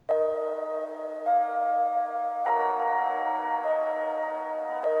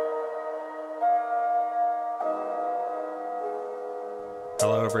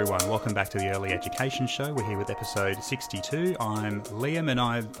everyone. Welcome back to the Early Education Show. We're here with episode 62. I'm Liam, and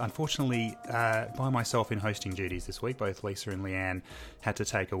I'm unfortunately by myself in hosting duties this week. Both Lisa and Leanne had to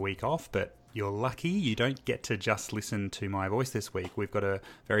take a week off, but you're lucky you don't get to just listen to my voice this week. We've got a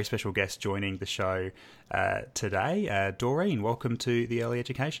very special guest joining the show today. Doreen, welcome to the Early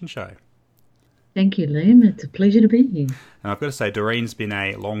Education Show. Thank you, Liam. It's a pleasure to be here. And I've got to say, Doreen's been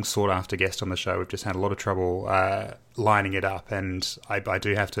a long sought-after guest on the show. We've just had a lot of trouble lining it up, and I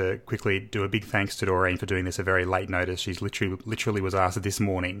do have to quickly do a big thanks to Doreen for doing this at very late notice. She's literally was asked this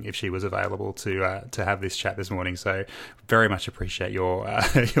morning if she was available to have this chat this morning. So very much appreciate your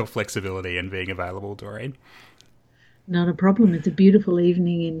your flexibility and being available, Doreen. Not a problem. It's a beautiful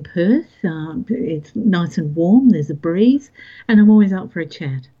evening in Perth. It's nice and warm. There's a breeze, and I'm always up for a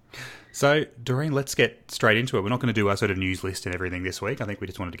chat. So, Doreen, let's get straight into it. We're not going to do our sort of news list and everything this week. I think we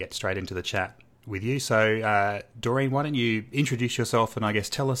just wanted to get straight into the chat with you. So, Doreen, why don't you introduce yourself and I guess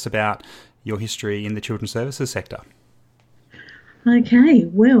tell us about your history in the children's services sector? Okay,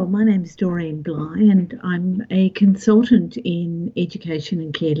 well, my name is Doreen Blyth and I'm a consultant in education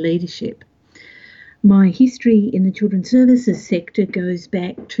and care leadership. My history in the children's services sector goes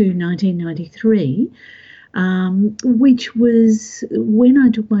back to 1993. Which was when I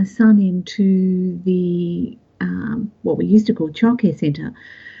took my son into the what we used to call childcare centre.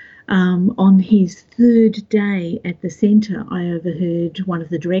 On his third day at the centre, I overheard one of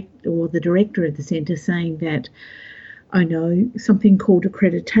the director of the centre saying that, oh no, something called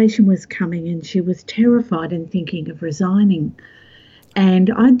accreditation was coming, and she was terrified and thinking of resigning. And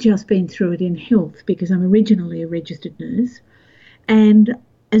I'd just been through it in health because I'm originally a registered nurse, and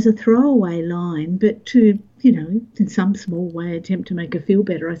as a throwaway line, but to, in some small way attempt to make her feel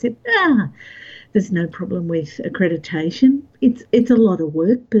better, I said, there's no problem with accreditation. It's a lot of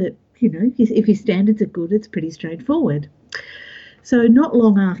work, but, if your standards are good, it's pretty straightforward. So not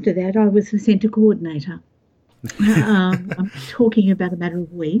long after that, I was the centre coordinator. I'm talking about a matter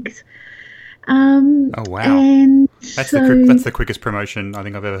of weeks. Oh, wow. And that's the quickest promotion I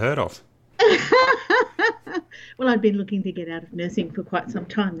think I've ever heard of. Well, I'd been looking to get out of nursing for quite some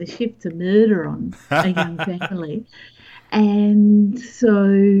time. The shift's a murder on a young family. And so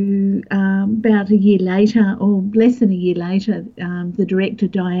about a year later, or less than a year later, the director,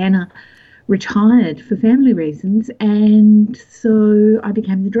 Diana, retired for family reasons. And so I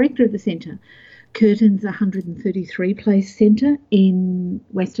became the director of the centre. Curtin's 133-place centre in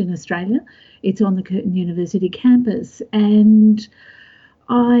Western Australia. It's on the Curtin University campus. And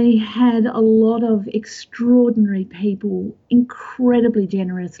I had a lot of extraordinary people incredibly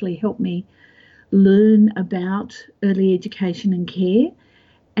generously help me learn about early education and care,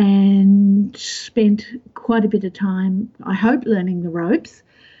 and spent quite a bit of time, I hope, learning the ropes.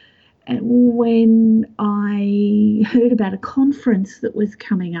 And when I heard about a conference that was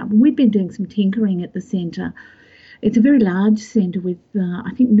coming up, we'd been doing some tinkering at the centre. It's a very large centre with,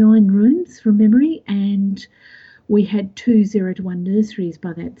 I think, 9 rooms from memory, and we had 2 0-to-1 nurseries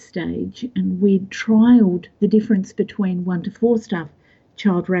by that stage, and we'd trialled the difference between 1-to-4 staff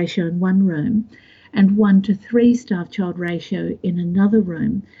child ratio in one room and 1-to-3 staff child ratio in another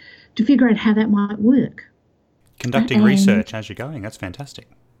room to figure out how that might work. Conducting research as you're going, that's fantastic.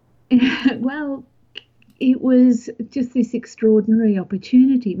 Well, it was just this extraordinary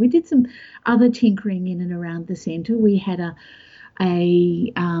opportunity. We did some other tinkering in and around the centre. We had a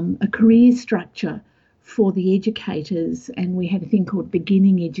career structure for the educators, and we had a thing called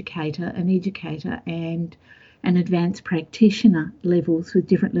beginning educator, an educator, and an advanced practitioner levels with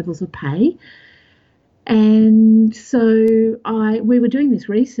different levels of pay. And so we were doing this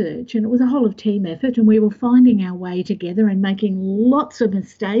research, and it was a whole of team effort, and we were finding our way together and making lots of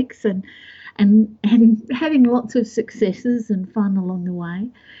mistakes and having lots of successes and fun along the way.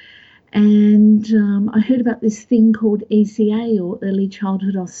 And I heard about this thing called ECA, or Early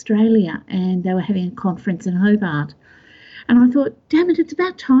Childhood Australia, and they were having a conference in Hobart. And I thought, damn it, it's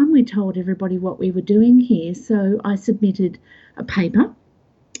about time we told everybody what we were doing here. So I submitted a paper,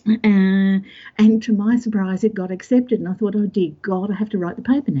 and to my surprise, it got accepted. And I thought, oh, dear God, I have to write the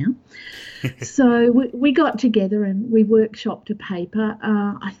paper now. So we got together and we workshopped a paper.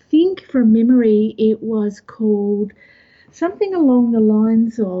 I think from memory it was called something along the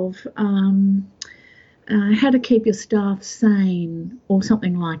lines of how to keep your staff sane, or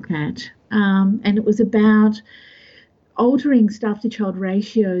something like that. And it was about altering staff-to-child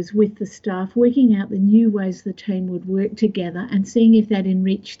ratios with the staff, working out the new ways the team would work together and seeing if that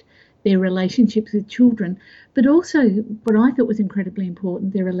enriched their relationships with children, but also what I thought was incredibly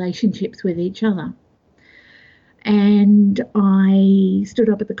important, their relationships with each other. And I stood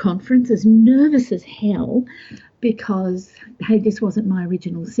up at the conference as nervous as hell because, hey, this wasn't my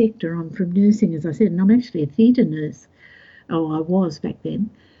original sector. I'm from nursing, as I said, and I'm actually a theatre nurse. Oh, I was back then.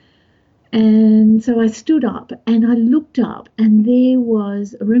 And so I stood up and I looked up, and there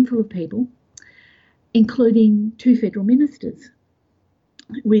was a room full of people, including 2 federal ministers,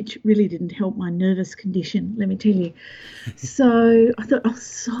 which really didn't help my nervous condition, let me tell you. So I thought, oh,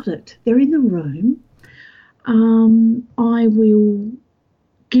 sod it. They're in the room. I will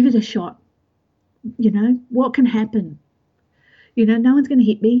give it a shot. What can happen? No one's going to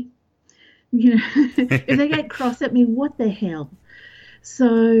hit me. If they get cross at me, what the hell?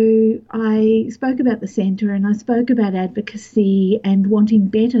 So I spoke about the centre, and I spoke about advocacy and wanting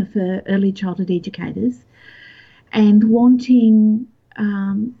better for early childhood educators, and wanting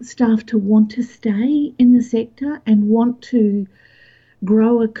staff to want to stay in the sector and want to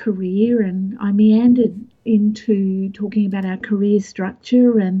grow a career. And I meandered into talking about our career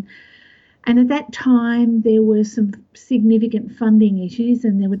structure, and at that time there were some significant funding issues,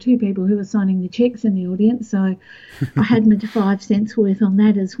 and there were 2 people who were signing the cheques in the audience, so I had my 5 cents worth on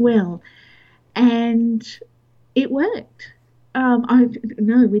that as well, and it worked.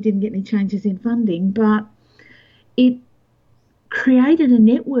 No, we didn't get any changes in funding, but it created a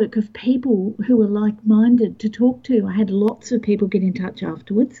network of people who were like-minded to talk to. I had lots of people get in touch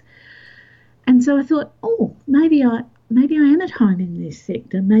afterwards. And so I thought, oh, maybe I am at home in this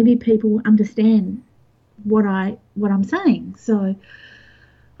sector. Maybe people understand what I'm saying. So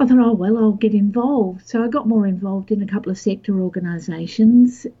I thought, oh, well, I'll get involved. So I got more involved in a couple of sector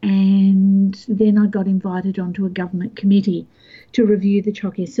organisations, and then I got invited onto a government committee to review the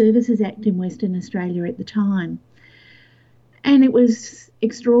Childcare Services Act in Western Australia at the time. And it was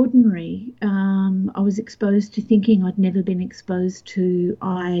extraordinary. I was exposed to thinking I'd never been exposed to.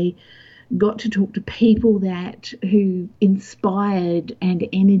 I got to talk to people who inspired and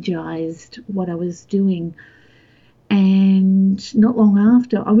energised what I was doing. And not long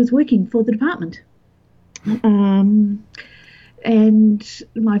after, I was working for the department. And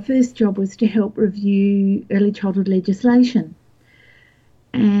my first job was to help review early childhood legislation.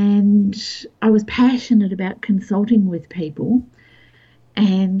 And I was passionate about consulting with people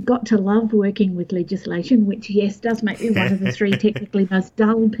and got to love working with legislation, which, yes, does make me one of the 3 technically most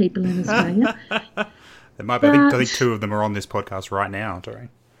dull people in Australia. I think 2 of them are on this podcast right now, Doreen.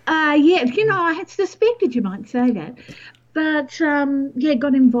 Yeah, I had suspected you might say that. But,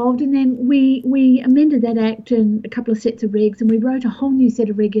 got involved, and then we amended that act and a couple of sets of regs, and we wrote a whole new set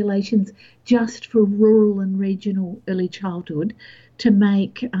of regulations just for rural and regional early childhood to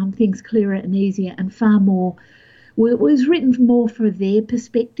make things clearer and easier and far more. Well, it was written more for their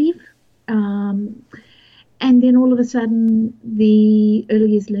perspective. And then all of a sudden, the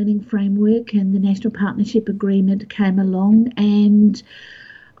Early Years Learning Framework and the National Partnership Agreement came along, and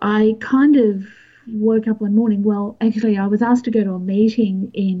I kind of woke up one morning. Well, actually, I was asked to go to a meeting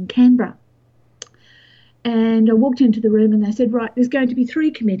in Canberra. And I walked into the room and they said, right, there's going to be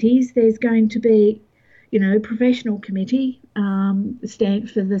 3 committees. There's going to be, professional committee, stand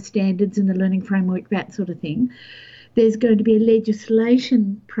for the standards and the learning framework, that sort of thing. There's going to be a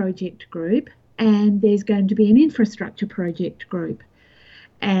legislation project group, and there's going to be an infrastructure project group.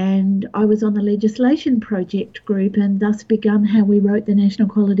 And I was on the legislation project group, and thus begun how we wrote the National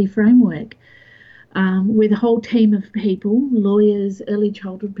Quality Framework, with a whole team of people, lawyers, early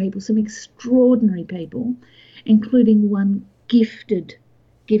childhood people, some extraordinary people, including one gifted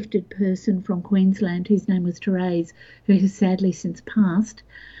person from Queensland whose name was Therese, who has sadly since passed.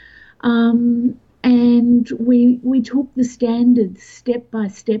 And we took the standards step by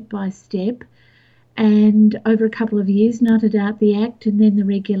step by step, and over a couple of years nutted out the Act and then the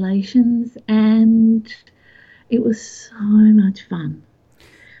regulations, and it was so much fun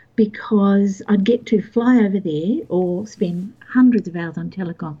because I'd get to fly over there or spend hundreds of hours on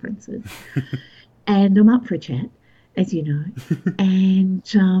teleconferences and I'm up for a chat, as you know. And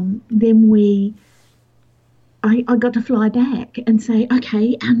then I got to fly back and say,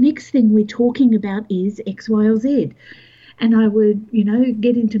 okay, our next thing we're talking about is X, Y, or Z. And I would,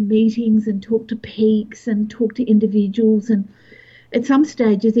 get into meetings and talk to peaks and talk to individuals, and at some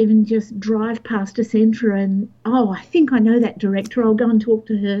stages even just drive past a centre and, oh, I think I know that director, I'll go and talk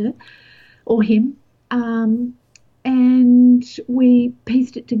to her or him. And we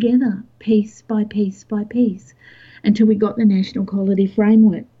pieced it together piece by piece by piece until we got the National Quality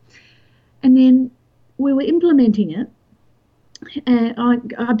Framework. And then we were implementing it,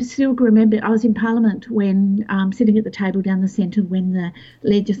 I still remember I was in Parliament when sitting at the table down the centre when the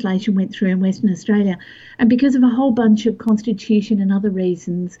legislation went through in Western Australia. And because of a whole bunch of constitution and other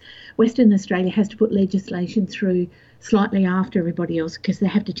reasons, Western Australia has to put legislation through slightly after everybody else because they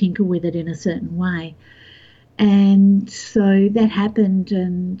have to tinker with it in a certain way. And so that happened,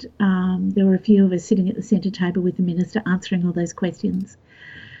 and there were a few of us sitting at the centre table with the minister answering all those questions.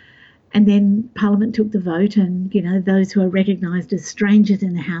 And then Parliament took the vote, and, those who are recognised as strangers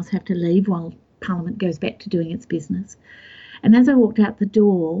in the House have to leave while Parliament goes back to doing its business. And as I walked out the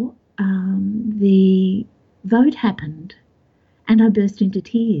door, the vote happened, and I burst into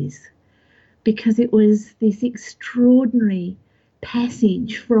tears because it was this extraordinary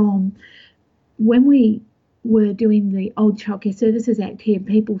passage from when we were doing the Old Childcare Services Act here,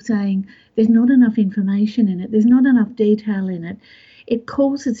 people saying there's not enough information in it, there's not enough detail in it. It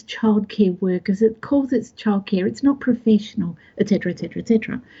calls its childcare workers, it calls its childcare, it's not professional, etc., etc.,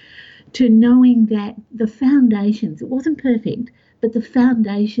 etc. To knowing that the foundations, it wasn't perfect, but the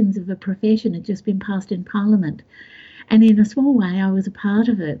foundations of a profession had just been passed in Parliament. And in a small way, I was a part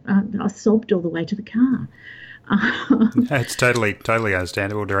of it. I sobbed all the way to the car. It's totally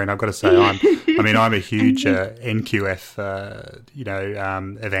understandable, Doreen. I've got to say, I'm a huge NQF,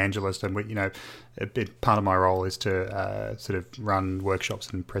 evangelist, and part of my role is to sort of run workshops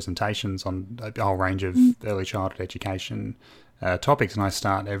and presentations on a whole range of early childhood education topics, and I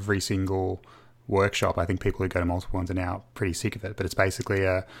start every single workshop. I think people who go to multiple ones are now pretty sick of it, but it's basically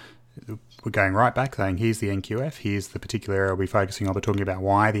we're going right back saying, here's the NQF, here's the particular area we're focusing on. We're talking about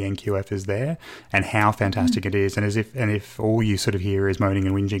why the NQF is there and how fantastic it is. And if all you sort of hear is moaning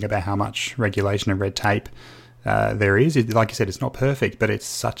and whinging about how much regulation and red tape there is, like you said, it's not perfect, but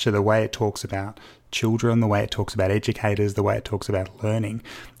it's the way it talks about children, the way it talks about educators, the way it talks about learning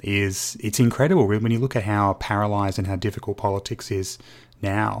it's incredible. When you look at how paralysed and how difficult politics is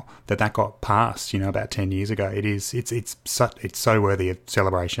now, that got passed, about 10 years ago, it's so worthy of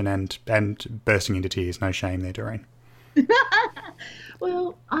celebration and bursting into tears. No shame there, Doreen.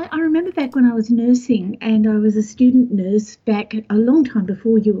 Well, I remember back when I was nursing, and I was a student nurse back a long time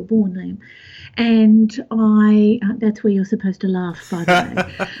before you were born, Liam. And that's where you're supposed to laugh, by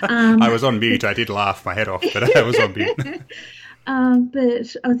the way. I was on mute. I did laugh my head off, but I was on mute.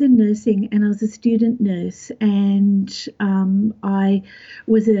 But I was in nursing, and I was a student nurse, and I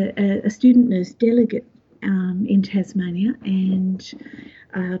was a student nurse delegate in Tasmania, and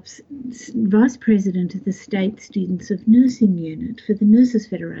vice president of the State Students of Nursing Unit for the Nurses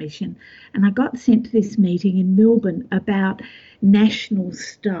Federation. And I got sent to this meeting in Melbourne about national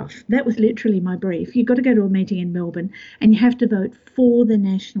stuff. That was literally my brief. You've got to go to a meeting in Melbourne and you have to vote for the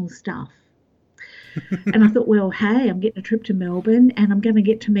national stuff. And I thought, well, hey, I'm getting a trip to Melbourne and I'm going to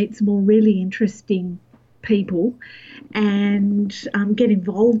get to meet some more really interesting people and get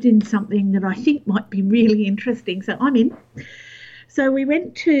involved in something that I think might be really interesting. So I'm in. So we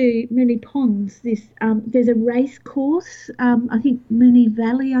went to Moonee Ponds. There's a race course, I think Moonee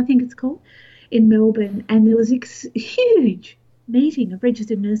Valley, I think it's called, in Melbourne. And there was a huge meeting of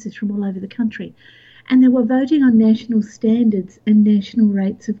registered nurses from all over the country. And they were voting on national standards and national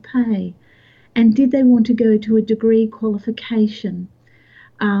rates of pay. And did they want to go to a degree qualification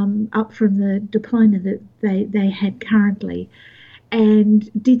up from the diploma that they had currently?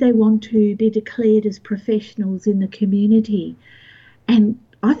 And did they want to be declared as professionals in the community? And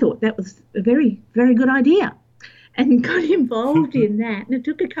I thought that was a very, very good idea and got involved in that. And it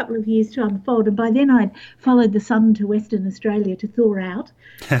took a couple of years to unfold. And by then I'd followed the sun to Western Australia to thaw out.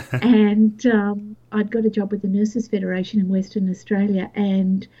 And I'd got a job with the Nurses Federation in Western Australia.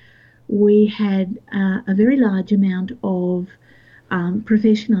 And we had a very large amount of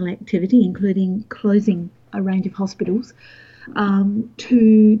professional activity, including closing a range of hospitals,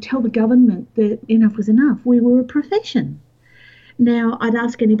 to tell the government that enough was enough. We were a profession. Now, I'd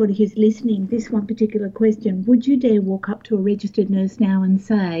ask anybody who's listening this one particular question: would you dare walk up to a registered nurse now and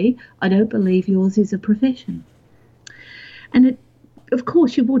say, I don't believe yours is a profession? And of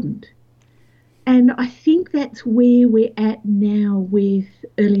course you wouldn't. And I think that's where we're at now with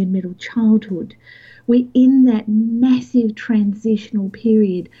early and middle childhood. We're in that massive transitional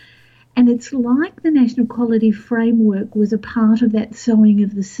period. And it's like the National Quality Framework was a part of that sowing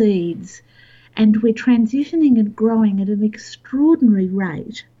of the seeds. And we're transitioning and growing at an extraordinary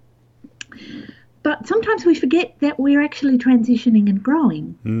rate. But sometimes we forget that we're actually transitioning and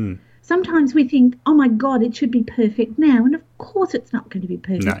growing. Mm. Sometimes we think, oh my God, it should be perfect now. And of course it's not going to be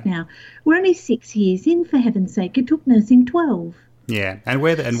perfect now. We're only 6 years in, for heaven's sake. It took nursing 12. Yeah, and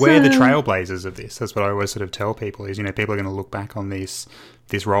we're the trailblazers of this. That's what I always sort of tell people is, people are going to look back on this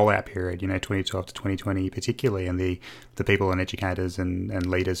this rollout period, 2012 to 2020 particularly, and the people and educators and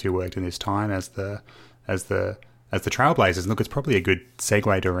leaders who worked in this time as the trailblazers. And look, it's probably a good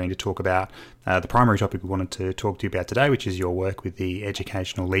segue, Doreen, to talk about the primary topic we wanted to talk to you about today, which is your work with the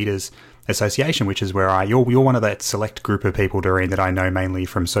Educational Leaders Association, which is where you're one of that select group of people, Doreen, that I know mainly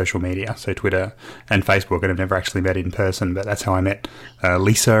from social media, so Twitter and Facebook, and I've never actually met in person, but that's how I met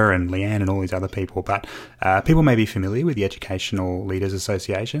Lisa and Leanne and all these other people. But people may be familiar with the Educational Leaders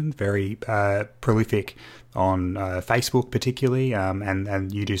Association, very prolific on Facebook particularly,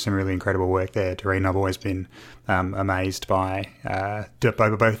 and you do some really incredible work there, Doreen. I've always been amazed by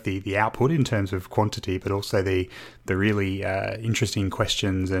both the output in terms of quantity, but also the really interesting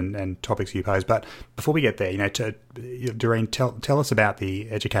questions and topics you pose. But before we get there, Doreen, tell us about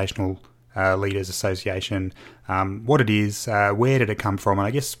the Educational Leaders Association, what it is, where did it come from, and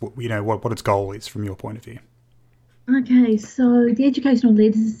I guess what its goal is from your point of view. Okay, so the Educational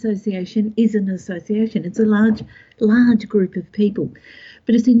Leaders Association is an association. It's a large group of people,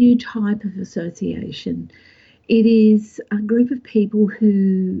 but it's a new type of association. It is a group of people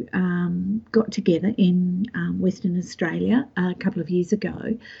who got together in Western Australia a couple of years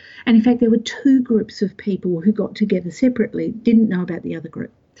ago. And in fact, there were two groups of people who got together separately, didn't know about the other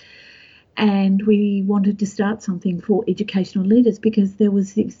group. And we wanted to start something for educational leaders because there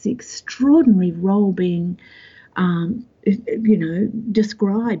was this extraordinary role being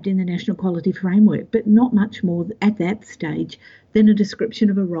described in the National Quality Framework, but not much more at that stage than a description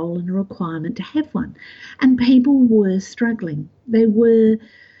of a role and a requirement to have one. And people were struggling. They were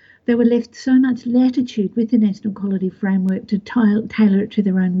left so much latitude with the National Quality Framework to tailor it to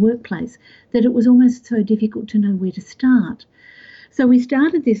their own workplace that it was almost so difficult to know where to start. So we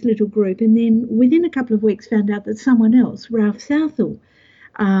started this little group, and then within a couple of weeks found out that someone else, Ralph Southall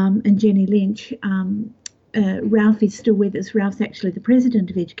and Jenny Lynch, Ralph is still with us. Ralph's actually the president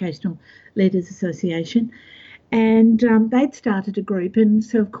of Educational Leaders Association, and they'd started a group, and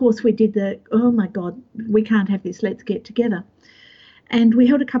so of course we did oh my God, we can't have this, let's get together. And we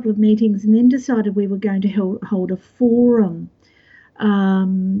held a couple of meetings and then decided we were going to hold a forum,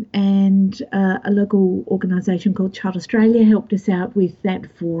 and a local organisation called Child Australia helped us out with that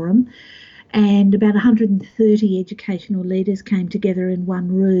forum, and about 130 educational leaders came together in one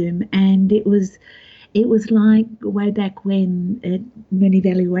room, and it was like way back when at Moonee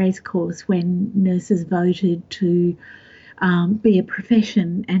Valley Racecourse, when nurses voted to be a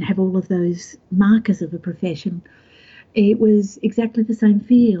profession and have all of those markers of a profession. It was exactly the same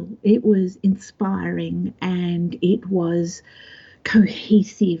feel. It was inspiring and it was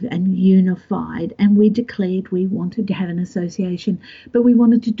cohesive and unified, and we declared we wanted to have an association, but we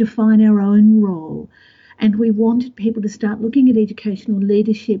wanted to define our own role, and we wanted people to start looking at educational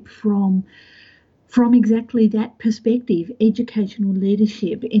leadership from exactly that perspective, educational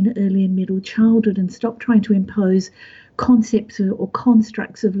leadership in early and middle childhood, and stop trying to impose concepts or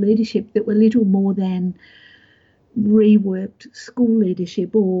constructs of leadership that were little more than reworked school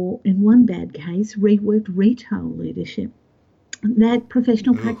leadership, or in one bad case, reworked retail leadership. That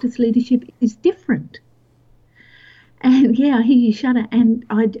professional practice leadership is different. And yeah, I hear you shudder, and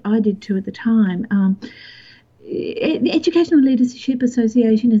I did too at the time. The Educational Leadership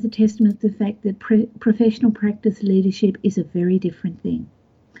Association is a testament to the fact that professional practice leadership is a very different thing.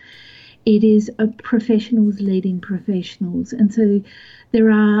 It is professionals leading professionals. And so there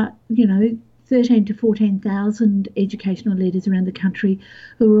are, 13 to 14,000 educational leaders around the country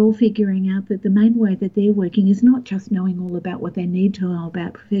who are all figuring out that the main way that they're working is not just knowing all about what they need to know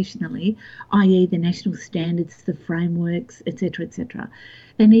about professionally, i.e. the national standards, the frameworks, etc., etc.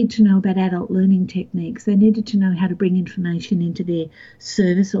 They need to know about adult learning techniques. They needed to know how to bring information into their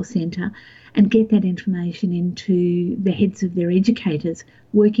service or centre and get that information into the heads of their educators,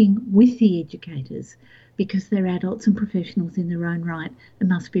 working with the educators, because they're adults and professionals in their own right and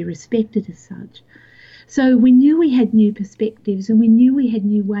must be respected as such. So we knew we had new perspectives and we knew we had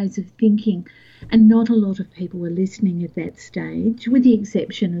new ways of thinking, and not a lot of people were listening at that stage, with the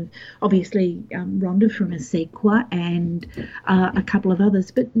exception of obviously Rhonda from ASEQA and a couple of others.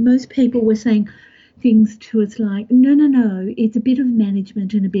 But most people were saying things to us like, no, it's a bit of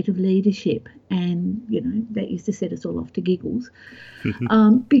management and a bit of leadership. And, that used to set us all off to giggles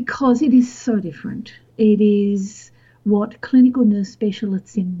because it is so different. It is what clinical nurse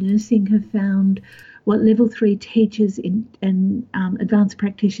specialists in nursing have found, what level 3 teachers and advanced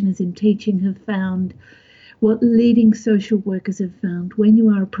practitioners in teaching have found, what leading social workers have found. When you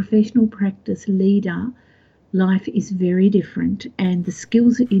are a professional practice leader, life is very different, and the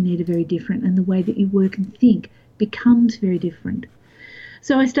skills that you need are very different, and the way that you work and think becomes very different.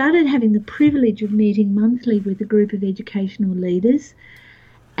 So I started having the privilege of meeting monthly with a group of educational leaders,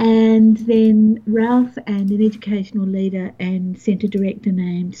 And then Ralph and an educational leader and centre director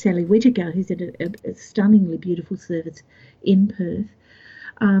named Sally Whittaker, who's at a stunningly beautiful service in Perth,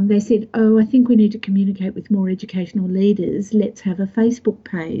 they said, oh, I think we need to communicate with more educational leaders. Let's have a Facebook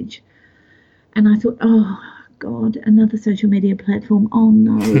page. And I thought, oh, God, another social media platform. Oh,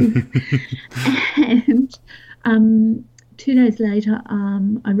 no. And 2 days later,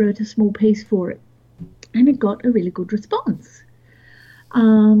 I wrote a small piece for it, and it got a really good response.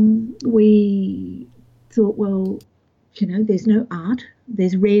 We thought, well, there's no art.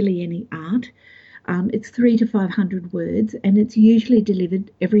 There's rarely any art. It's 300 to 500 words, and it's usually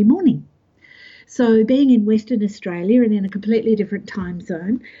delivered every morning. So being in Western Australia and in a completely different time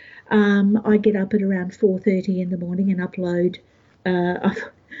zone, I get up at around 4:30 in the morning and upload.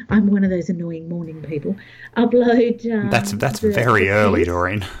 I'm one of those annoying morning people. Upload. That's very early,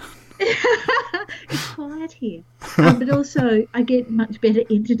 Doreen. It's quiet here, but also I get much better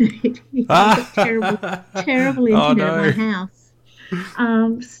internet. terrible internet at my house.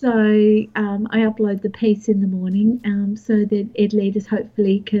 So I upload the piece in the morning so that ed leaders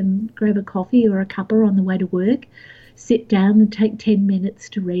hopefully can grab a coffee or a cuppa on the way to work, sit down and take 10 minutes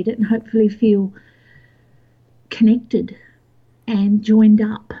to read it and hopefully feel connected and joined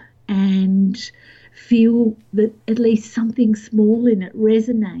up and feel that at least something small in it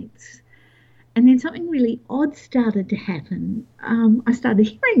resonates. And then something really odd started to happen. I started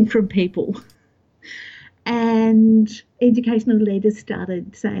hearing from people, and educational leaders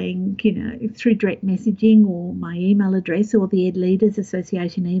started saying, through direct messaging or my email address or the Ed Leaders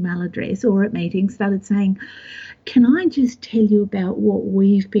Association email address or at meetings, started saying, can I just tell you about what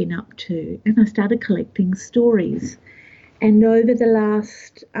we've been up to? And I started collecting stories. And over the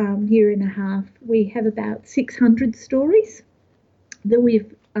last year and a half, we have about 600 stories that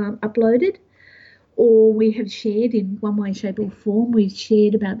we've uploaded or we have shared in one way, shape or form. We've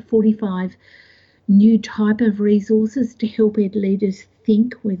shared about 45 new type of resources to help ed leaders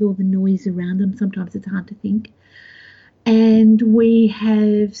think with all the noise around them. Sometimes it's hard to think. And we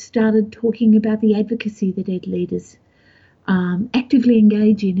have started talking about the advocacy that ed leaders actively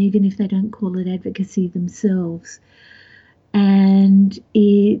engage in, even if they don't call it advocacy themselves. And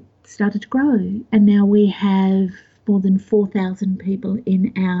it started to grow. And now we have more than 4,000 people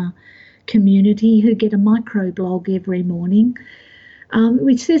in our community who get a microblog every morning,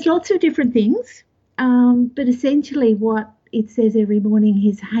 which says lots of different things. But essentially what it says every morning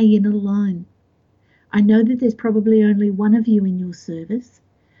is, hey, you're not alone. I know that there's probably only one of you in your service.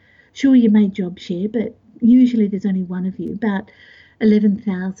 Sure, you may job share, but usually there's only one of you. About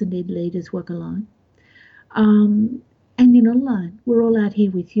 11,000 ed leaders work alone. And you're not alone. We're all out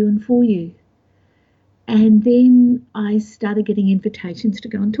here with you and for you. And then I started getting invitations to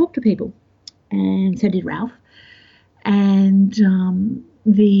go and talk to people. And so did Ralph. And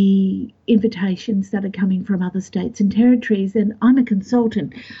the invitations started coming from other states and territories. And I'm a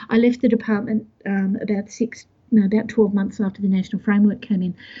consultant. I left the department about 12 months after the national framework came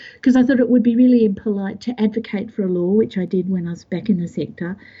in, because I thought it would be really impolite to advocate for a law, which I did when I was back in the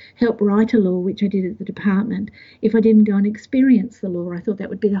sector, help write a law, which I did at the department, if I didn't go and experience the law. I thought that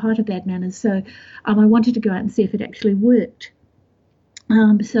would be the height of bad manners. So I wanted to go out and see if it actually worked.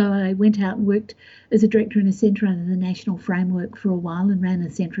 So I went out and worked as a director in a centre under the national framework for a while and ran a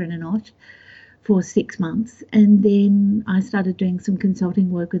centre in a notch for 6 months. And then I started doing some consulting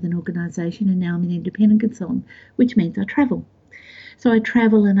work with an organisation, and now I'm an independent consultant, which means I travel. So I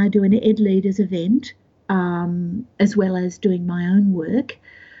travel and I do an Ed Leaders event, as well as doing my own work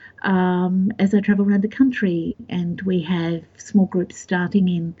as I travel around the country. And we have small groups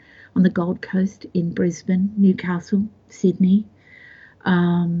starting on the Gold Coast, in Brisbane, Newcastle, Sydney.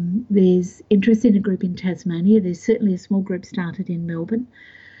 There's interest in a group in Tasmania. There's certainly a small group started in Melbourne.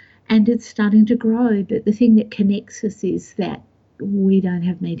 And it's starting to grow. But the thing that connects us is that we don't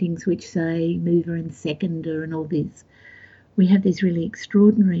have meetings which say mover and seconder and all this. We have these really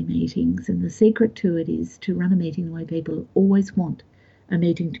extraordinary meetings, and the secret to it is to run a meeting the way people always want a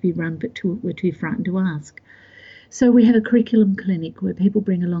meeting to be run, but we're too frightened to ask. So we have a curriculum clinic where people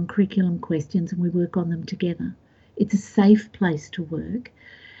bring along curriculum questions and we work on them together. It's a safe place to work,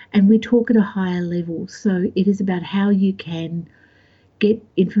 and we talk at a higher level. So it is about how you can get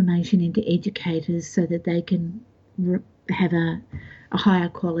information into educators so that they can have a higher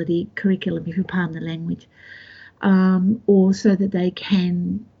quality curriculum, if you pardon the language, or so that they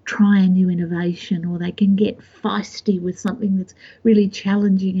can try a new innovation, or they can get feisty with something that's really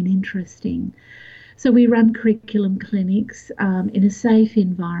challenging and interesting. So we run curriculum clinics in a safe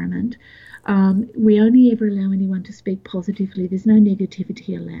environment. We only ever allow anyone to speak positively. There's no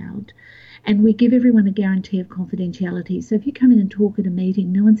negativity allowed. And we give everyone a guarantee of confidentiality. So if you come in and talk at a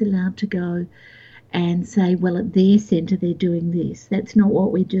meeting, no one's allowed to go and say, well, at their centre they're doing this. That's not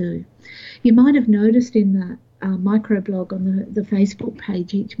what we do. You might have noticed in the microblog on the Facebook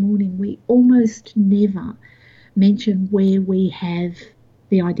page each morning, we almost never mention where we have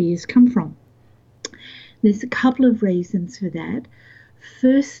the ideas come from. There's a couple of reasons for that.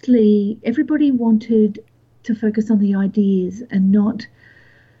 Firstly, everybody wanted to focus on the ideas and not,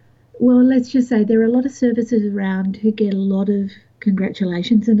 well, let's just say there are a lot of services around who get a lot of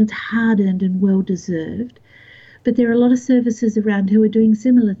congratulations, and it's hard-earned and well-deserved. But there are a lot of services around who are doing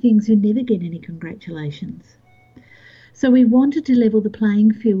similar things who never get any congratulations. So we wanted to level the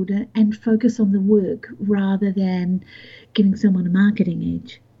playing field and focus on the work rather than giving someone a marketing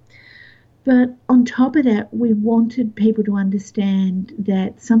edge. But on top of that, we wanted people to understand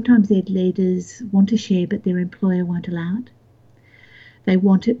that sometimes ed leaders want to share, but their employer won't allow it. They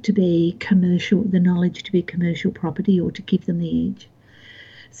want it to be commercial, the knowledge to be commercial property, or to give them the edge.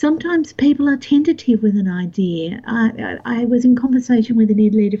 Sometimes people are tentative with an idea. I was in conversation with an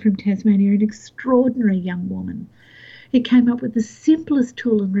ed leader from Tasmania, an extraordinary young woman. He came up with the simplest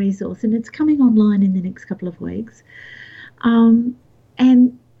tool and resource, and it's coming online in the next couple of weeks.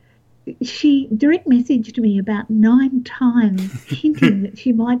 And she direct messaged me about 9 times hinting that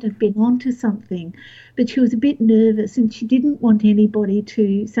she might have been onto something, but she was a bit nervous and she didn't want anybody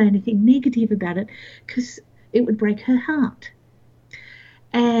to say anything negative about it because it would break her heart.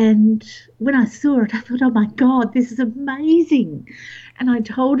 And when I saw it, I thought, oh my God, this is amazing. And I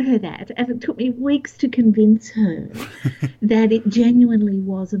told her that, and it took me weeks to convince her that it genuinely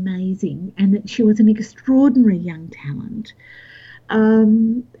was amazing and that she was an extraordinary young talent.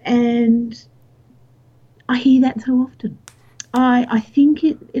 And I hear that so often. I think,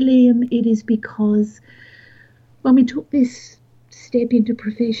 Liam, it is because when we took this step into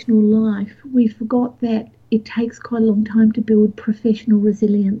professional life, we forgot that it takes quite a long time to build professional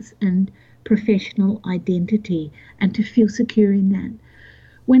resilience and professional identity and to feel secure in that.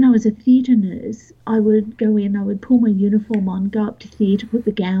 When I was a theatre nurse, I would go in, I would pull my uniform on, go up to theatre, put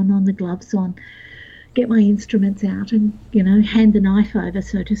the gown on, the gloves on, get my instruments out and, hand the knife over,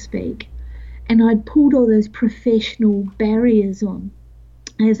 so to speak. And I'd pulled all those professional barriers on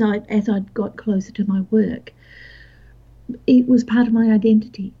as I'd got closer to my work. It was part of my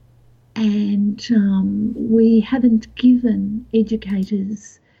identity. And we haven't given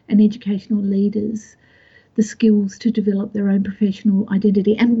educators and educational leaders the skills to develop their own professional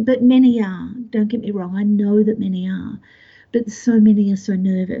identity. But many are, don't get me wrong, I know that many are, but so many are so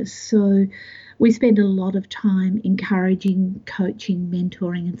nervous. So we spend a lot of time encouraging, coaching,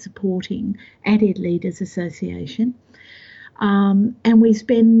 mentoring and supporting at Ed Leaders Association. And we're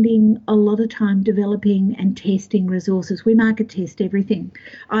spending a lot of time developing and testing resources. We market test everything.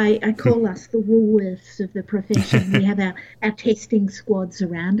 I call us the Woolworths of the profession. We have our testing squads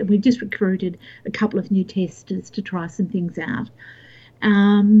around, and we've just recruited a couple of new testers to try some things out.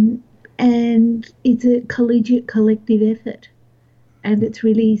 And it's a collegiate collective effort. And it's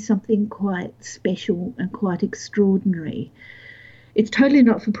really something quite special and quite extraordinary. It's totally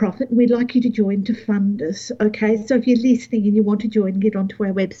not for profit. We'd like you to join to fund us, okay? So if you're listening and you want to join, get onto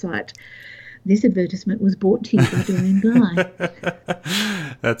our website. This advertisement was brought to you by Doreen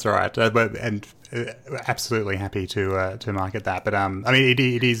Blyth. That's right, and absolutely happy to market that. But I mean,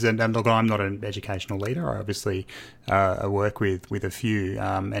 it is, and look, I'm not an educational leader. I obviously work with a few,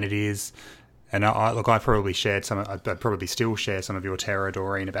 and it is. And I probably shared I probably still share some of your terror,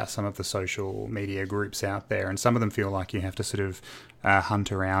 Doreen, about some of the social media groups out there, and some of them feel like you have to sort of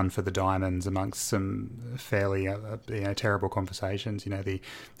hunt around for the diamonds amongst some fairly terrible conversations. The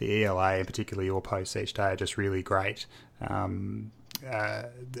ELA, and particularly your posts each day, are just really great.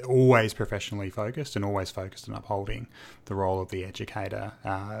 Always professionally focused and always focused on upholding the role of the educator,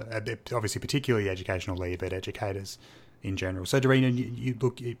 obviously particularly the educational lead, but educators in general. So, Doreen, you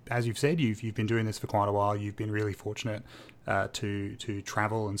look, as you've said, you've been doing this for quite a while. You've been really fortunate to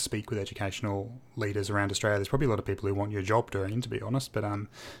travel and speak with educational leaders around Australia. There's probably a lot of people who want your job, Doreen, to be honest. But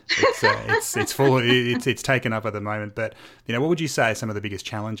it's full. It's taken up at the moment. But what would you say are some of the biggest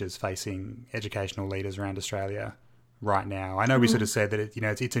challenges facing educational leaders around Australia right now? I know we sort of said that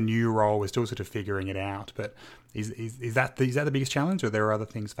it's a new role. We're still sort of figuring it out. But is that the biggest challenge, or there are other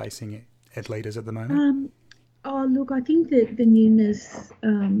things facing ed leaders at the moment? Oh, look, I think that the newness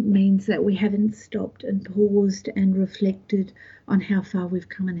means that we haven't stopped and paused and reflected on how far we've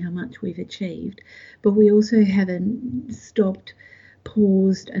come and how much we've achieved. But we also haven't stopped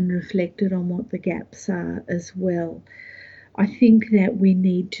paused and reflected on what the gaps are as well. I think that we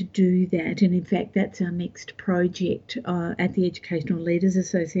need to do that, and in fact that's our next project at the Educational Leaders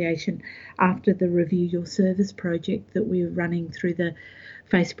Association after the Review Your Service project that we're running through the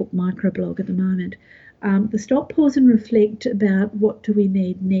Facebook microblog at the moment. The stop, pause and reflect about what do we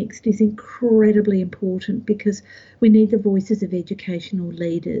need next is incredibly important, because we need the voices of educational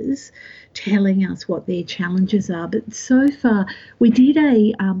leaders telling us what their challenges are. But so far, we did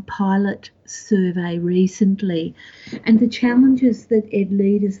a pilot survey recently, and the challenges that ed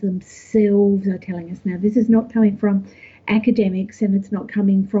leaders themselves are telling us now, this is not coming from academics and it's not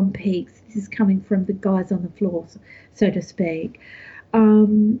coming from peaks, this is coming from the guys on the floor, so to speak.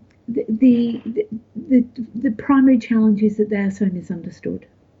 The primary challenge is that they are so misunderstood,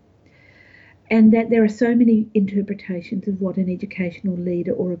 and that there are so many interpretations of what an educational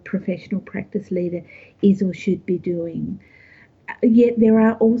leader or a professional practice leader is or should be doing. Yet there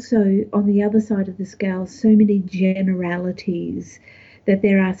are also, on the other side of the scale, so many generalities, that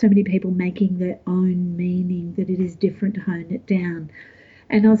there are so many people making their own meaning that it is different to hone it down.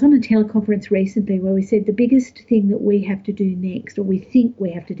 And I was on a teleconference recently where we said the biggest thing that we have to do next, or we think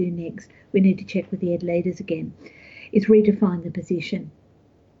we have to do next, we need to check with the ed leaders again, is redefine the position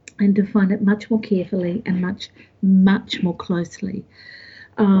and define it much more carefully and much more closely.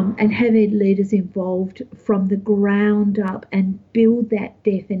 And have ed leaders involved from the ground up and build that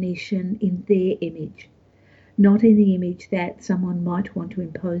definition in their image, not in the image that someone might want to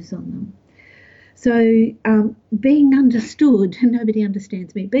impose on them. So being understood, nobody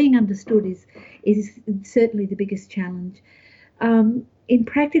understands me, being understood is certainly the biggest challenge. In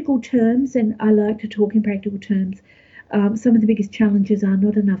practical terms, and I like to talk in practical terms, some of the biggest challenges are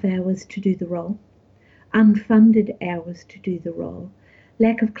not enough hours to do the role, unfunded hours to do the role,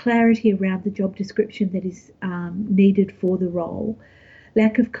 lack of clarity around the job description that is needed for the role,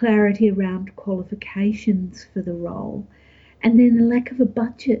 lack of clarity around qualifications for the role, and then the lack of a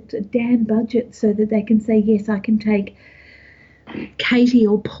budget, a damn budget, so that they can say, yes, I can take Katie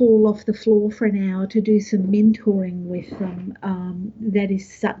or Paul off the floor for an hour to do some mentoring with them. That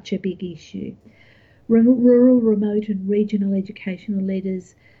is such a big issue. Rural, remote and regional educational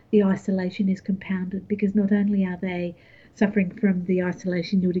leaders, the isolation is compounded, because not only are they suffering from the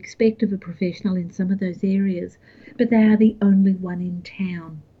isolation you would expect of a professional in some of those areas, but they are the only one in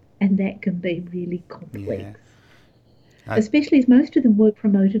town, and that can be really complex. Yeah. Especially as most of them were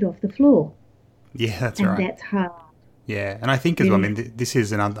promoted off the floor. Yeah, that's right. And that's hard. Yeah, and I think as well, I mean, this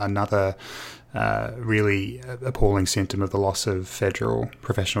is another really appalling symptom of the loss of federal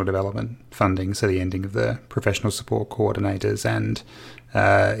professional development funding, so the ending of the professional support coordinators, and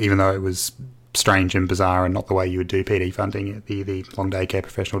even though it was strange and bizarre and not the way you would do PD funding, the long day care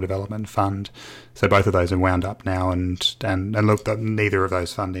professional development fund. So both of those have wound up now, and look, neither of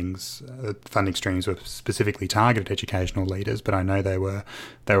those funding streams were specifically targeted educational leaders, but I know they were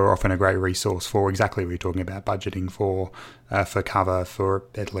often a great resource for exactly what you're talking about, budgeting for cover for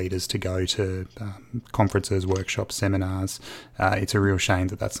ed leaders to go to conferences, workshops, seminars. It's a real shame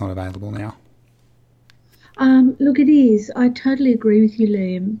that that's not available now. Look, it is. I totally agree with you,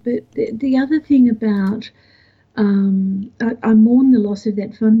 Liam. But the other thing about, I mourn the loss of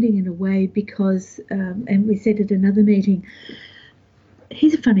that funding in a way, because, and we said at another meeting,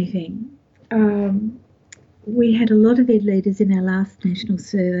 here's a funny thing. We had a lot of ed leaders in our last national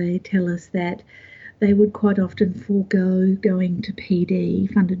survey tell us that they would quite often forego going to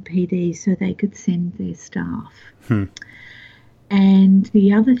PD, funded PD, so they could send their staff. And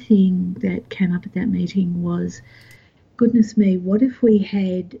the other thing that came up at that meeting was, goodness me, what if we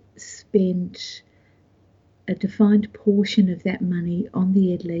had spent a defined portion of that money on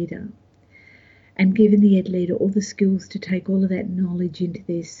the ed leader and given the ed leader all the skills to take all of that knowledge into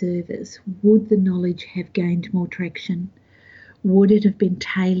their service? Would the knowledge have gained more traction? Would it have been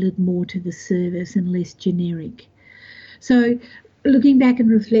tailored more to the service and less generic? So looking back and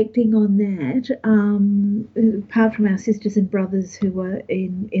reflecting on that, apart from our sisters and brothers who were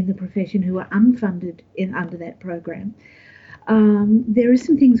in the profession who were unfunded under that program, there are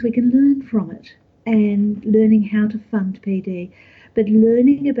some things we can learn from it, and learning how to fund PD, but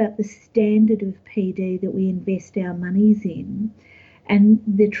learning about the standard of PD that we invest our monies in, and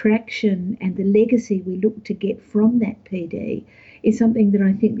the traction and the legacy we look to get from that PD is something that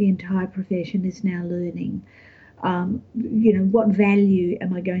I think the entire profession is now learning. What value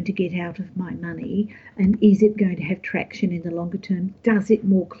am I going to get out of my money, and is it going to have traction in the longer term? Does it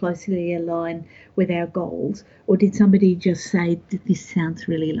more closely align with our goals, or did somebody just say that this sounds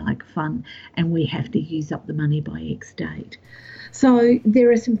really like fun and we have to use up the money by X date? So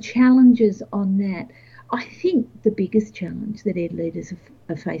there are some challenges on that. I think the biggest challenge that ed leaders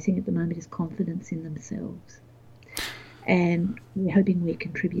are facing at the moment is confidence in themselves. And we're hoping we're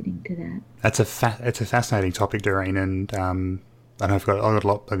contributing to that. It's a fascinating topic, Doreen, and I know I've got a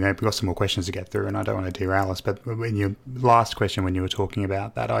lot. We've got some more questions to get through, and I don't want to derail us. But in your last question, when you were talking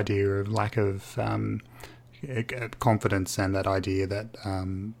about that idea of lack of confidence and that idea that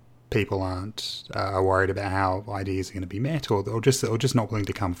people are worried about how ideas are going to be met, or just not willing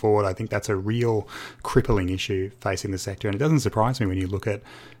to come forward, I think that's a real crippling issue facing the sector, and it doesn't surprise me when you look at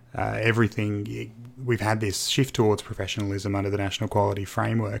everything. We've had this shift towards professionalism under the National Quality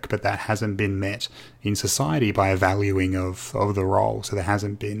Framework, but that hasn't been met in society by a valuing of the role. So there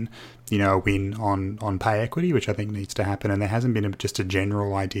hasn't been, a win on pay equity, which I think needs to happen, and there hasn't been just a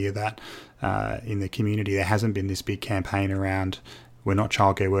general idea that in the community there hasn't been this big campaign around we're not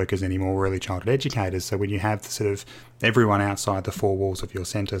childcare workers anymore, we're early childhood educators. So when you have sort of everyone outside the four walls of your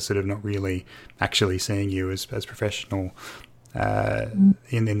centre sort of not really actually seeing you as professional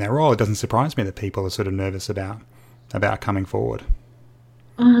in their role, it doesn't surprise me that people are sort of nervous about coming forward.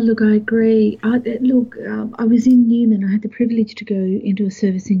 Look, I agree. I was in Newman. I had the privilege to go into a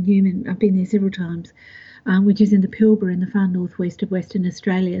service in Newman. I've been there several times, which is in the Pilbara in the far northwest of Western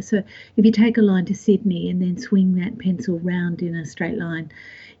Australia. So if you take a line to Sydney and then swing that pencil round in a straight line,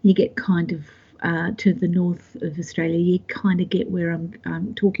 you get kind of to the north of Australia. You kind of get where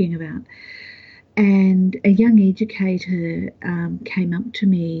I'm talking about. And a young educator came up to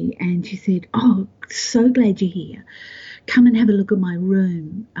me and she said, "Oh, so glad you're here. Come and have a look at my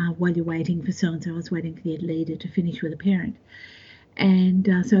room while you're waiting for so-and-so." I was waiting for the ed leader to finish with a parent. And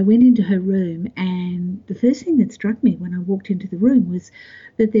so I went into her room, and the first thing that struck me when I walked into the room was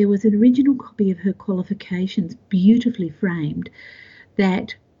that there was an original copy of her qualifications, beautifully framed.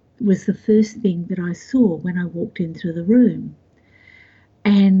 That was the first thing that I saw when I walked into the room.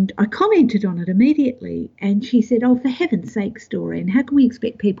 And I commented on it immediately, and she said, "Oh, for heaven's sake, Doreen, how can we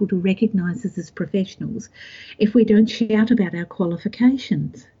expect people to recognise us as professionals if we don't shout about our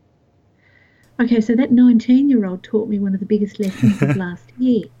qualifications?" Okay, so that 19-year-old taught me one of the biggest lessons of last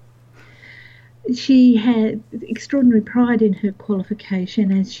year. She had extraordinary pride in her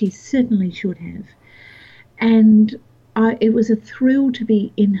qualification, as she certainly should have. And it was a thrill to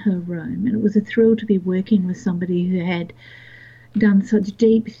be in her room, and it was a thrill to be working with somebody who had done such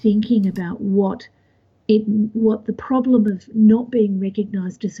deep thinking about what the problem of not being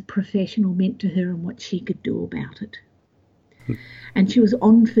recognised as a professional meant to her and what she could do about it. And she was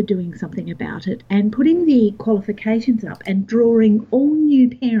on for doing something about it and putting the qualifications up and drawing all new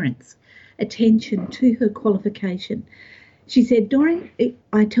parents' attention to her qualification. She said, "Doreen,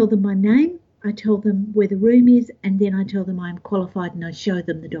 I tell them my name, I tell them where the room is, and then I tell them I'm qualified and I show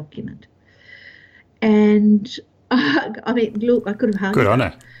them the document." And I mean, look, I could have hugged her. Good on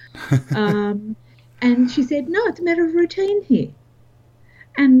her. And she said, "No, it's a matter of routine here."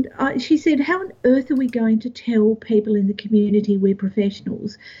 And she said, "How on earth are we going to tell people in the community we're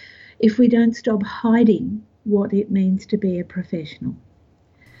professionals if we don't stop hiding what it means to be a professional?"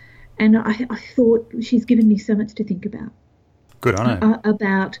 And I thought, she's given me so much to think about. Good on her.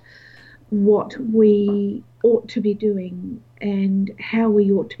 About what we ought to be doing and how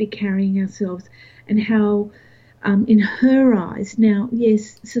we ought to be carrying ourselves, and how in her eyes, now,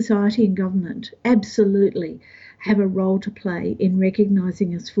 yes, society and government absolutely have a role to play in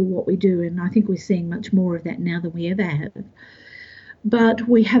recognising us for what we do, and I think we're seeing much more of that now than we ever have. But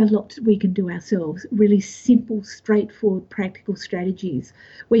we have a lot we can do ourselves, really simple, straightforward, practical strategies.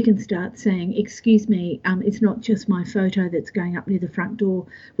 We can start saying, "Excuse me, it's not just my photo that's going up near the front door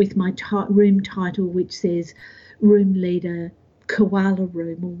with my room title, which says room leader, koala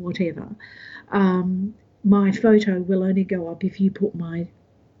room, or whatever. My photo will only go up if you put my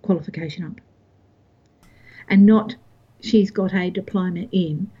qualification up." And not, "She's got a diploma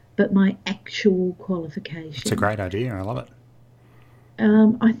in," but my actual qualification. It's a great idea. I love it.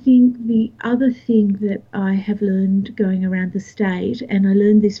 I think the other thing that I have learned going around the state, and I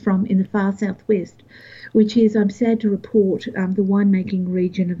learned this from in the far southwest, which is, I'm sad to report, the winemaking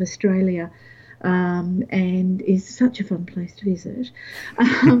region of Australia, and is such a fun place to visit.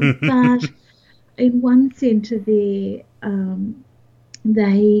 But in one centre there,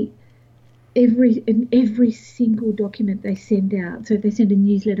 every single document they send out, so if they send a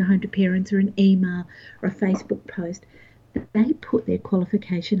newsletter home to parents or an email or a Facebook post, they put their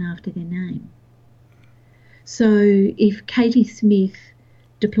qualification after their name. So if Katie Smith,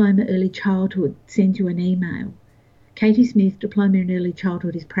 Diploma Early Childhood, sends you an email, Katie Smith, Diploma in Early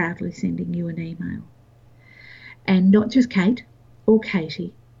Childhood, is proudly sending you an email. And not just Kate or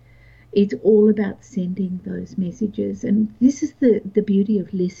Katie. It's all about sending those messages. And this is the beauty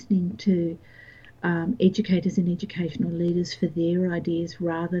of listening to educators and educational leaders for their ideas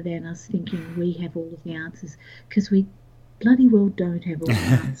rather than us thinking we have all of the answers, because we bloody well don't have all the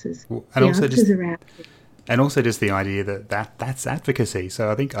answers. And the also answers are out there. And also just the idea that's advocacy.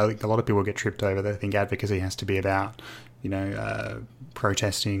 So I think a lot of people get tripped over. They think advocacy has to be about,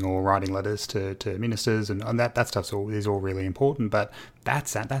 protesting or writing letters to ministers, and that stuff is all really important. But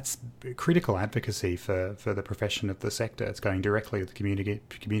that's critical advocacy for the profession of the sector. It's going directly to the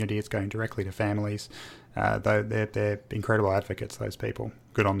community. It's going directly to families. They're incredible advocates. Those people,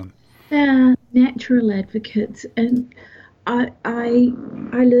 good on them. They're natural advocates, and I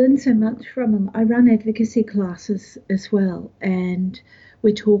learn so much from them. I run advocacy classes as well, and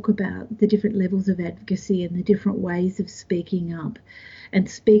we talk about the different levels of advocacy and the different ways of speaking up, and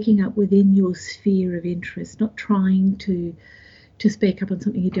speaking up within your sphere of interest, not trying to speak up on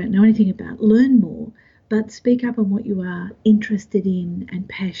something you don't know anything about. Learn more, but speak up on what you are interested in and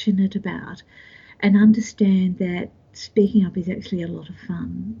passionate about, and understand that speaking up is actually a lot of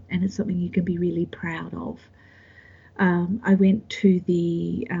fun, and it's something you can be really proud of. I went to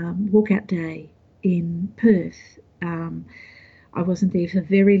the walkout day in Perth. I wasn't there for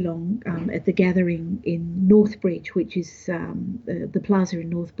very long at the gathering in Northbridge, which is the plaza in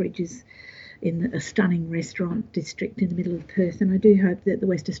Northbridge is in a stunning restaurant district in the middle of Perth. And I do hope that the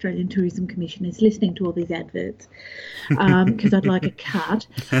West Australian Tourism Commission is listening to all these adverts, because I'd like a cut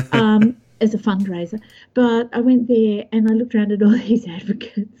as a fundraiser. But I went there and I looked around at all these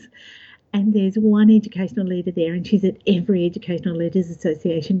advocates. And there's one educational leader there, and she's at every Educational Leaders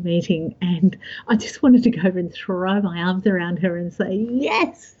Association meeting. And I just wanted to go over and throw my arms around her and say,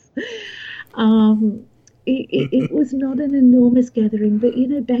 yes. It was not an enormous gathering, but,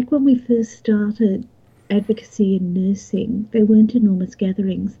 back when we first started advocacy in nursing, they weren't enormous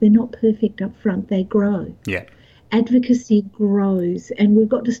gatherings. They're not perfect up front. They grow. Yeah. Advocacy grows, and we've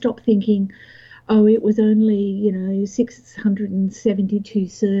got to stop thinking, oh, it was only, 672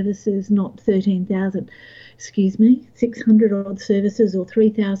 services, not 13,000. Excuse me, 600 odd services or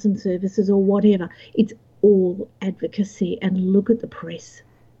 3,000 services or whatever. It's all advocacy. And look at the press.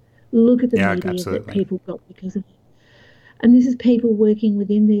 Look at the media absolutely. that people got because of it. And this is people working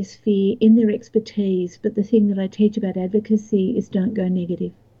within their sphere, in their expertise. But the thing that I teach about advocacy is don't go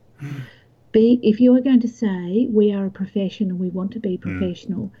negative. If you are going to say we are a profession and we want to be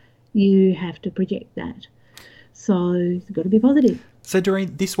professional, you have to project that. So you've got to be positive. So,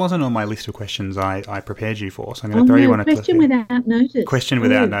 Doreen, this wasn't on my list of questions I prepared you for, so I'm going to throw you on a question without notice. Question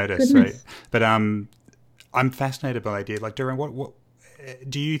without notice. Right? But I'm fascinated by the idea. Like, Doreen, what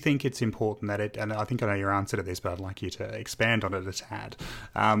do you think it's important that it? And I think I know your answer to this, but I'd like you to expand on it a tad.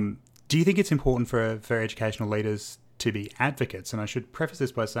 Do you think it's important for educational leaders to be advocates? And I should preface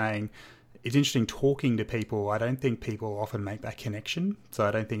this by saying, it's interesting talking to people. I don't think people often make that connection. So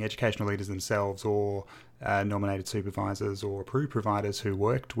I don't think educational leaders themselves or nominated supervisors or approved providers who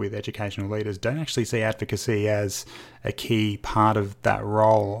worked with educational leaders don't actually see advocacy as a key part of that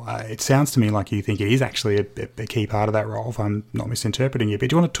role. It sounds to me like you think it is actually a key part of that role, if I'm not misinterpreting you. But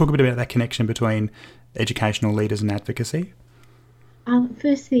do you want to talk a bit about that connection between educational leaders and advocacy?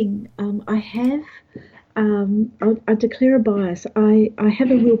 First thing, I declare a bias. I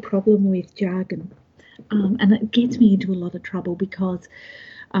have a real problem with jargon, and it gets me into a lot of trouble because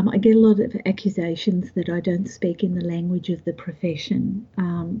I get a lot of accusations that I don't speak in the language of the profession.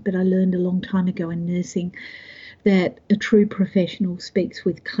 But I learned a long time ago in nursing that a true professional speaks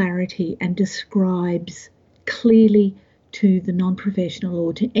with clarity and describes clearly to the non-professional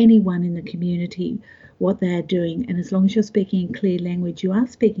or to anyone in the community what they are doing. And as long as you're speaking in clear language, you are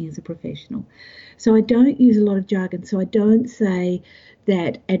speaking as a professional. So I don't use a lot of jargon. So I don't say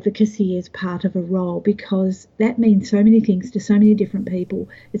that advocacy is part of a role, because that means so many things to so many different people.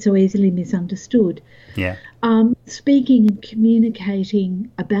 It's so easily misunderstood. Yeah. Speaking and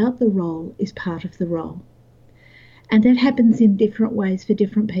communicating about the role is part of the role. And that happens in different ways for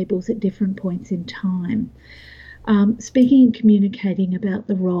different peoples at different points in time. Speaking and communicating about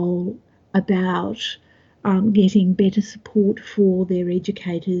the role, about getting better support for their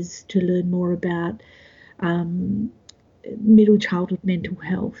educators to learn more about middle childhood mental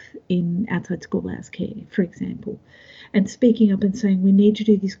health in outside school hours care, for example, and speaking up and saying we need to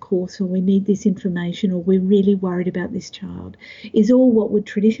do this course or we need this information or we're really worried about this child is all what would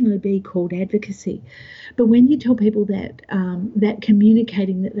traditionally be called advocacy. But when you tell people that that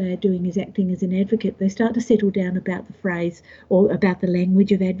communicating that they're doing is acting as an advocate, they start to settle down about the phrase or about the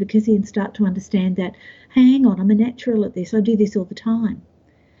language of advocacy and start to understand that, hang on, I'm a natural at this, I do this all the time.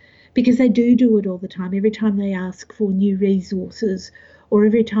 Because they do it all the time. Every time they ask for new resources or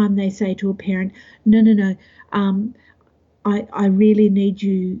every time they say to a parent, no, I really need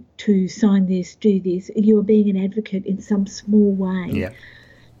you to sign this, do this. You are being an advocate in some small way. Yeah.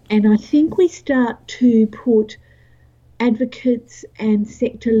 And I think we start to put advocates and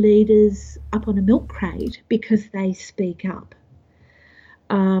sector leaders up on a milk crate because they speak up.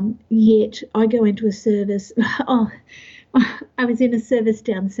 Yet I go into a service. I was in a service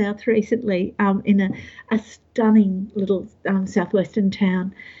down south recently, in a stunning little southwestern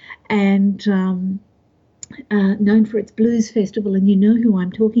town, and known for its blues festival. And you know who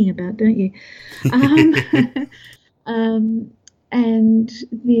I'm talking about, don't you? And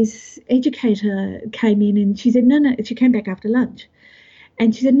this educator came in, and she said, no. She came back after lunch,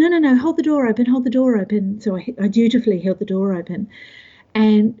 and she said, no, hold the door open, hold the door open. So I dutifully held the door open.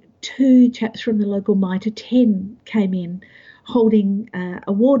 And two chaps from the local Mitre 10 came in holding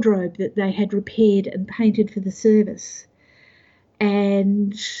a wardrobe that they had repaired and painted for the service.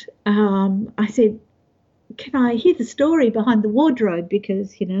 And I said, can I hear the story behind the wardrobe?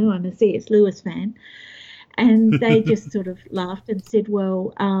 Because, I'm a C.S. Lewis fan. And they just sort of laughed and said,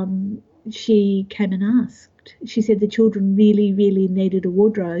 well, she came and asked. She said the children really, really needed a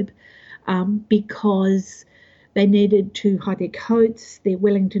wardrobe because they needed to hide their coats, their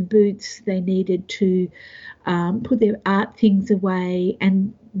Wellington boots. They needed to put their art things away,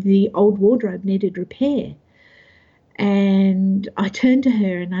 and the old wardrobe needed repair. And I turned to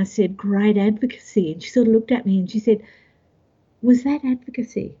her and I said, great advocacy. And she sort of looked at me and she said, was that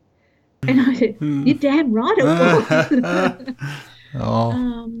advocacy? And I said, you're damn right it was.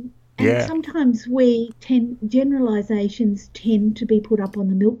 And sometimes generalisations tend to be put up on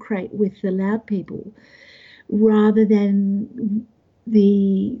the milk crate with the loud people, rather than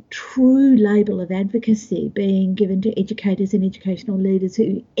the true label of advocacy being given to educators and educational leaders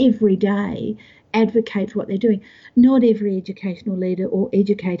who every day advocate for what they're doing. Not every educational leader or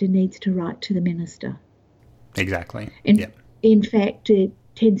educator needs to write to the minister. Exactly. In fact, it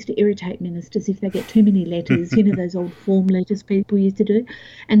tends to irritate ministers if they get too many letters, those old form letters people used to do.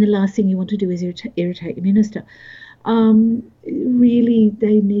 And the last thing you want to do is irritate the minister. Really,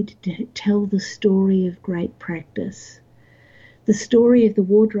 they need to tell the story of great practice. The story of the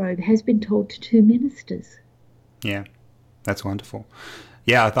wardrobe has been told to two ministers. Yeah, that's wonderful.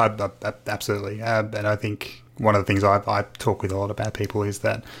 Yeah, I absolutely. And I think one of the things I talk with a lot about people is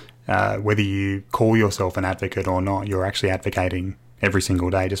that whether you call yourself an advocate or not, you're actually advocating every single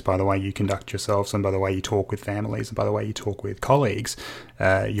day just by the way you conduct yourselves and by the way you talk with families and by the way you talk with colleagues.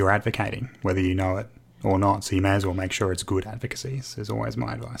 You're advocating, whether you know it or not. So you may as well make sure it's good advocacy, is always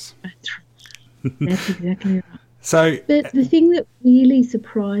my advice. That's right. That's exactly right. So the thing that really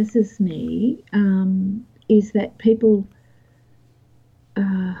surprises me is that people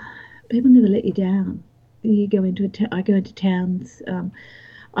never let you down. You go into I go into towns.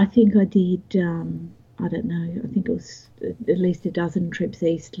 I think I did. I don't know. I think it was at least a dozen trips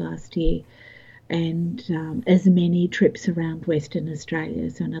east last year, and as many trips around Western Australia,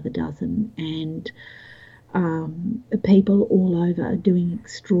 so another dozen, and people all over are doing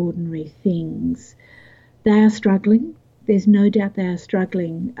extraordinary things. They are struggling. There's no doubt they are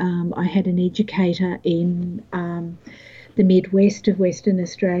struggling. I had an educator in the Midwest of Western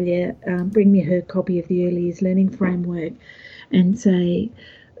Australia bring me her copy of the Early Years Learning Framework and say,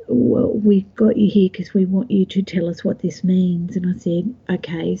 well, we've got you here because we want you to tell us what this means. And I said,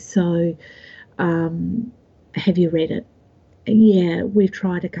 okay, so have you read it? Yeah, we've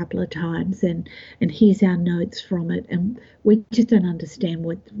tried a couple of times and here's our notes from it, and we just don't understand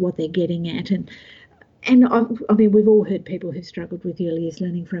what they're getting at. And I mean, we've all heard people who've struggled with the Early Years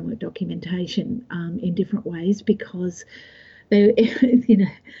Learning Framework documentation in different ways because they,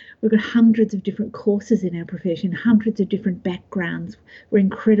 we've got hundreds of different courses in our profession, hundreds of different backgrounds. We're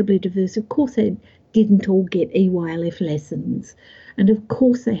incredibly diverse. Of course, they didn't all get EYLF lessons. And of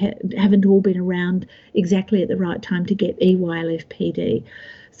course, they haven't all been around exactly at the right time to get EYLF PD.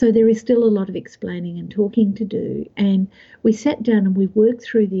 So there is still a lot of explaining and talking to do. And we sat down and we worked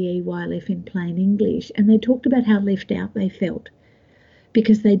through the EYLF in plain English, and they talked about how left out they felt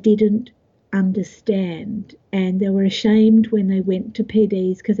because they didn't understand, and they were ashamed when they went to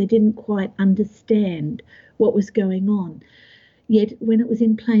PDs because they didn't quite understand what was going on. Yet when it was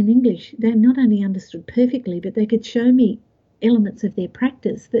in plain English, they not only understood perfectly, but they could show me elements of their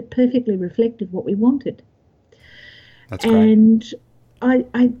practice that perfectly reflected what we wanted. That's great. And I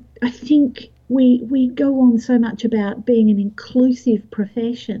think we go on so much about being an inclusive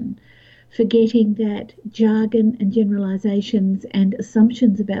profession, forgetting that jargon and generalisations and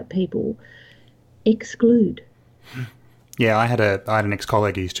assumptions about people exclude. Yeah, I had an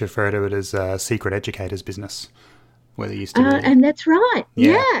ex-colleague who used to refer to it as secret educator's business. where there used to be. And that's right.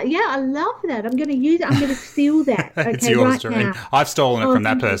 Yeah, I love that. I'm going to use it. I'm going to steal that. Okay, it's yours, right Doreen. now. I've stolen it from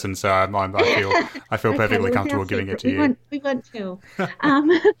that thank you. person, so I feel Okay, perfectly well, it's comfortable our giving it secret. to you. We won't tell.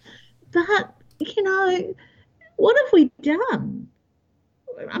 But what have we done?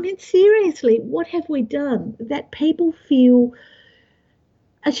 I mean, seriously, what have we done that people feel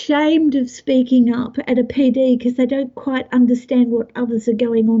ashamed of speaking up at a PD because they don't quite understand what others are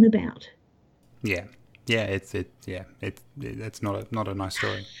going on about? Yeah. Yeah, it's not a nice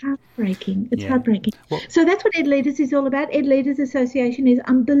story. Heartbreaking. It's Yeah. heartbreaking. Well, So that's what Ed Leaders is all about. Ed Leaders Association is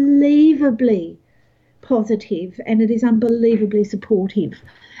unbelievably positive and it is unbelievably supportive.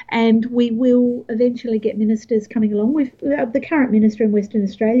 And we will eventually get ministers coming along. The current minister in Western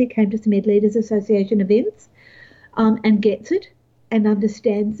Australia came to some Ed Leaders Association events and gets it and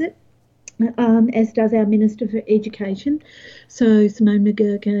understands it. As does our Minister for Education. So Simone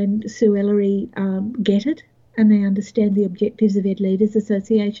McGurk and Sue Ellery get it and they understand the objectives of Ed Leaders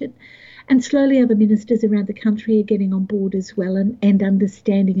Association. And slowly other ministers around the country are getting on board as well and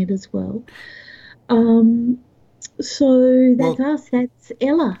understanding it as well. So that's us. That's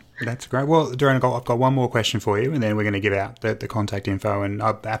Ella. That's great. Well, Doreen, I've got one more question for you, and then we're going to give out the contact info. And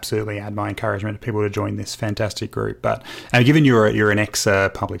I absolutely add my encouragement to people to join this fantastic group. But given you're an ex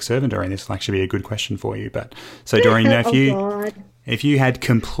public servant, Doreen, this will actually be a good question for you. But so, Doreen, if you had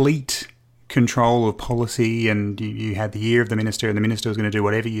complete control of policy and you had the ear of the minister and the minister was going to do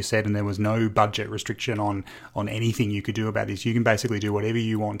whatever you said and there was no budget restriction on anything you could do about this, you can basically do whatever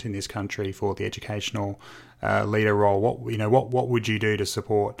you want in this country for the educational leader role. What would you do to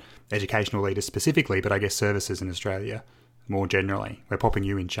support educational leaders specifically, but I guess services in Australia more generally? We're popping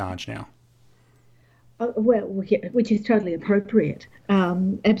you in charge now. Well, yeah, which is totally appropriate.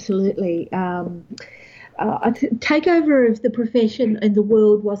 Absolutely. Takeover of the profession in the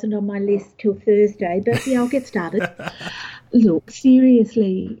world wasn't on my list till Thursday, but yeah, I'll get started. Look,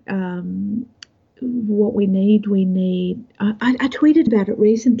 seriously, what we need. I tweeted about it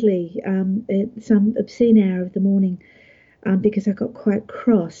recently at some obscene hour of the morning because I got quite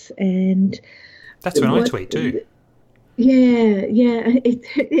cross. And that's when I tweet too. Yeah,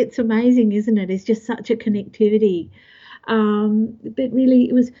 it's amazing, isn't it? It's just such a connectivity. But really,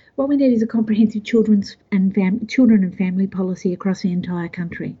 it was what we need is a comprehensive children and family policy across the entire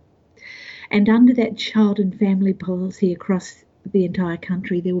country. And under that child and family policy across the entire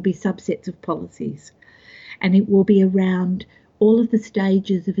country, there will be subsets of policies. And it will be around all of the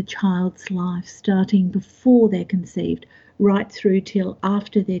stages of a child's life, starting before they're conceived, right through till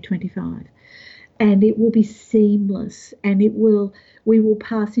after they're 25. And it will be seamless, and we will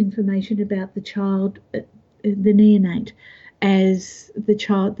pass information about the child, the neonate, as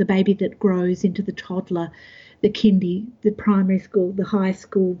the baby that grows into the toddler, the kindy, the primary school, the high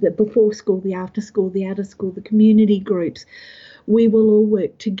school, the before school, the after school, the outer school, the community groups. We will all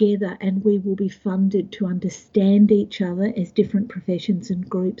work together and we will be funded to understand each other as different professions and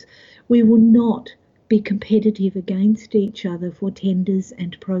groups. We will not be competitive against each other for tenders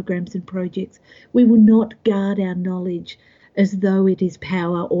and programs and projects. We will not guard our knowledge as though it is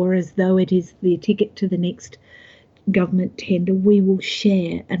power or as though it is the ticket to the next government tender. We will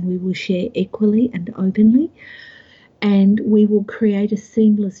share, and we will share equally and openly, and we will create a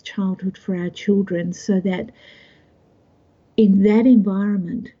seamless childhood for our children so that in that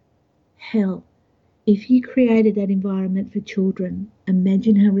environment, hell, if you created that environment for children,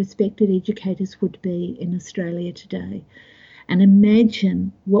 imagine how respected educators would be in Australia today. And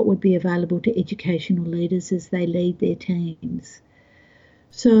imagine what would be available to educational leaders as they lead their teams.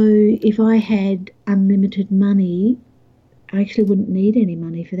 So if I had unlimited money, I actually wouldn't need any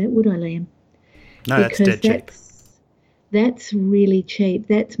money for that, would I, Liam? No, because that's dead cheap. That's really cheap.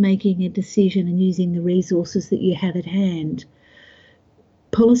 That's making a decision and using the resources that you have at hand.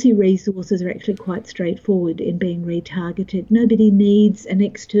 Policy resources are actually quite straightforward in being retargeted. Nobody needs an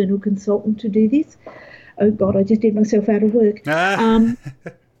external consultant to do this. Oh, God, I just did myself out of work.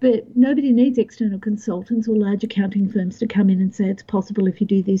 But nobody needs external consultants or large accounting firms to come in and say it's possible if you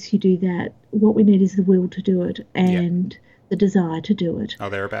do this, you do that. What we need is the will to do it and the desire to do it. Oh,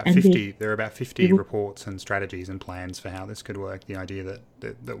 there are about 50 reports and strategies and plans for how this could work. The idea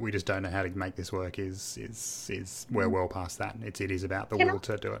that we just don't know how to make this work is we're well past that. It is about the will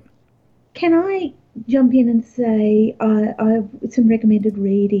to do it. Can I jump in and say I have some recommended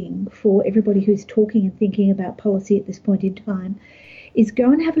reading for everybody who's talking and thinking about policy at this point in time? Is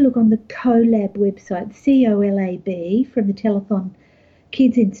go and have a look on the COLAB website, COLAB, from the Telethon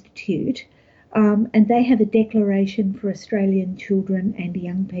Kids Institute, and they have a declaration for Australian children and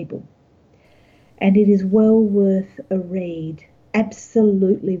young people. And it is well worth a read,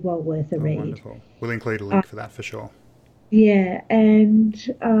 absolutely well worth a read. Wonderful. We'll include a link for that for sure. Yeah, and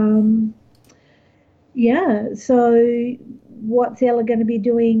yeah, so what's Ella going to be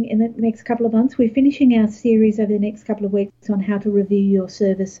doing in the next couple of months? We're finishing our series over the next couple of weeks on how to review your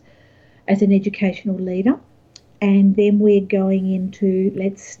service as an educational leader. And then we're going into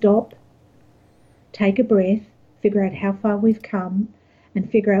let's stop, take a breath, figure out how far we've come, and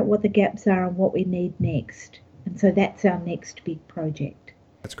figure out what the gaps are and what we need next. And so that's our next big project.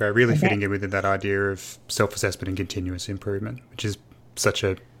 That's great. Really fitting in within that idea of self-assessment and continuous improvement, which is such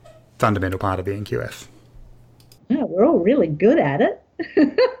a fundamental part of being QF. Oh, we're all really good at it.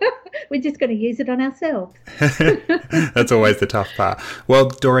 We're just going to use it on ourselves. That's always the tough part. Well,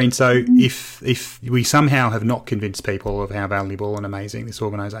 Doreen, so if we somehow have not convinced people of how valuable and amazing this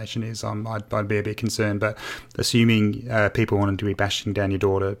organisation is, I'd be a bit concerned. But assuming people wanted to be bashing down your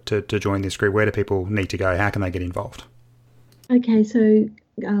door to join this group, where do people need to go? How can they get involved? Okay, so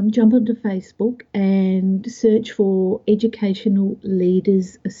jump onto Facebook and search for Educational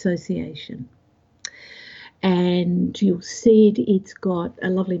Leaders Association. And you'll see it's got a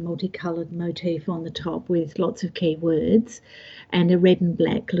lovely multicoloured motif on the top with lots of keywords and a red and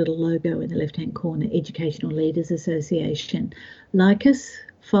black little logo in the left-hand corner, Educational Leaders Association. Like us,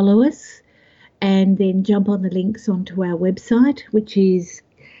 follow us, and then jump on the links onto our website, which is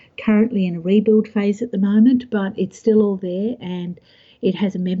currently in a rebuild phase at the moment, but it's still all there, and it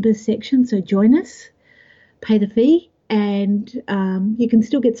has a members section, so join us, pay the fee, and you can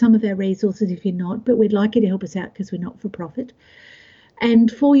still get some of our resources if you're not, but we'd like you to help us out because we're not for profit. And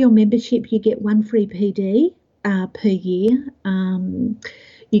for your membership, you get one free PD per year.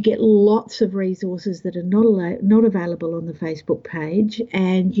 You get lots of resources that are not available on the Facebook page,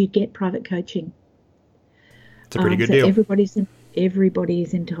 and you get private coaching. It's a pretty good deal. Everybody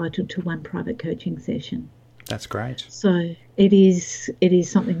is entitled to one private coaching session. That's great. So it is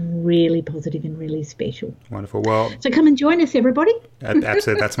something really positive and really special. Wonderful. Well, so come and join us, everybody.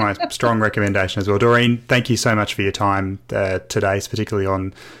 Absolutely. That's my strong recommendation as well. Doreen, thank you so much for your time today, particularly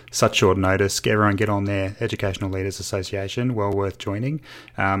on such short notice. Everyone get on there, Educational Leaders Association, well worth joining.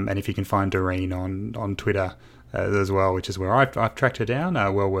 And if you can find Doreen on Twitter as well, which is where I've tracked her down,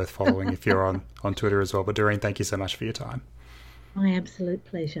 well worth following if you're on Twitter as well. But Doreen, thank you so much for your time. My absolute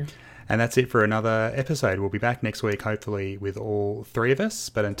pleasure. And that's it for another episode. We'll be back next week, hopefully, with all three of us.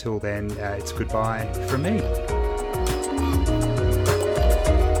 But until then, it's goodbye from me.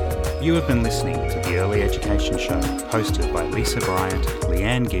 You have been listening to the Early Education Show, hosted by Lisa Bryant,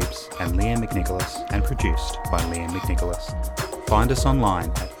 Leanne Gibbs, and Liam McNicholas, and produced by Liam McNicholas. Find us online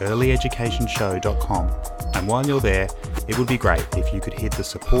at earlyeducationshow.com. And while you're there, it would be great if you could hit the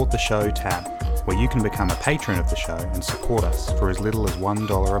Support the Show tab, where you can become a patron of the show and support us for as little as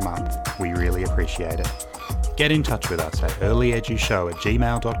 $1 a month. We really appreciate it. Get in touch with us at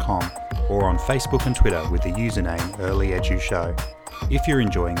earlyeducationshow@gmail.com or on Facebook and Twitter with the username earlyeducationshow. If you're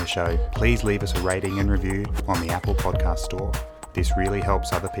enjoying the show, please leave us a rating and review on the Apple Podcast Store. This really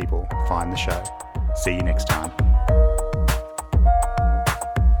helps other people find the show. See you next time.